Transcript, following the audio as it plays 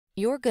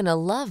You're gonna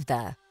love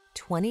the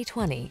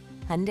 2020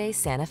 Hyundai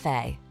Santa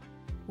Fe.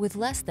 With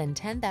less than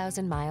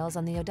 10,000 miles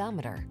on the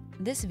odometer,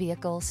 this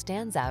vehicle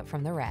stands out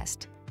from the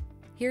rest.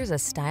 Here's a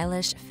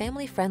stylish,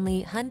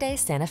 family-friendly Hyundai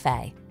Santa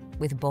Fe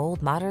with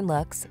bold modern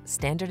looks,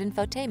 standard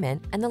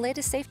infotainment, and the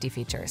latest safety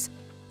features.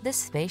 This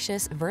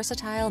spacious,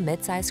 versatile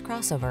midsize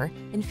crossover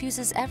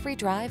infuses every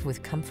drive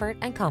with comfort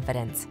and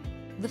confidence.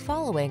 The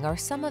following are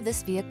some of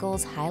this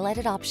vehicle's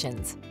highlighted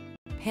options: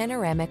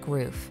 panoramic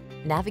roof,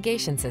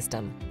 navigation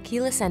system,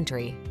 keyless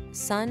entry,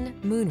 sun,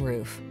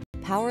 moonroof,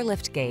 power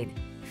liftgate,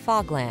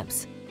 fog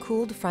lamps,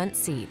 cooled front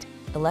seat,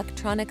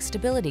 electronic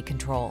stability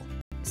control,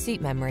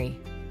 seat memory,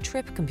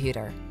 trip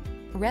computer.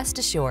 Rest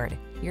assured,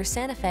 your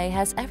Santa Fe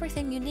has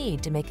everything you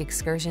need to make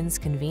excursions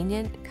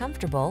convenient,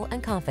 comfortable,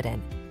 and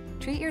confident.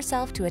 Treat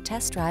yourself to a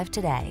test drive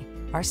today.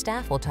 Our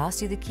staff will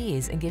toss you the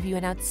keys and give you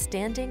an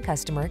outstanding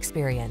customer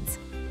experience.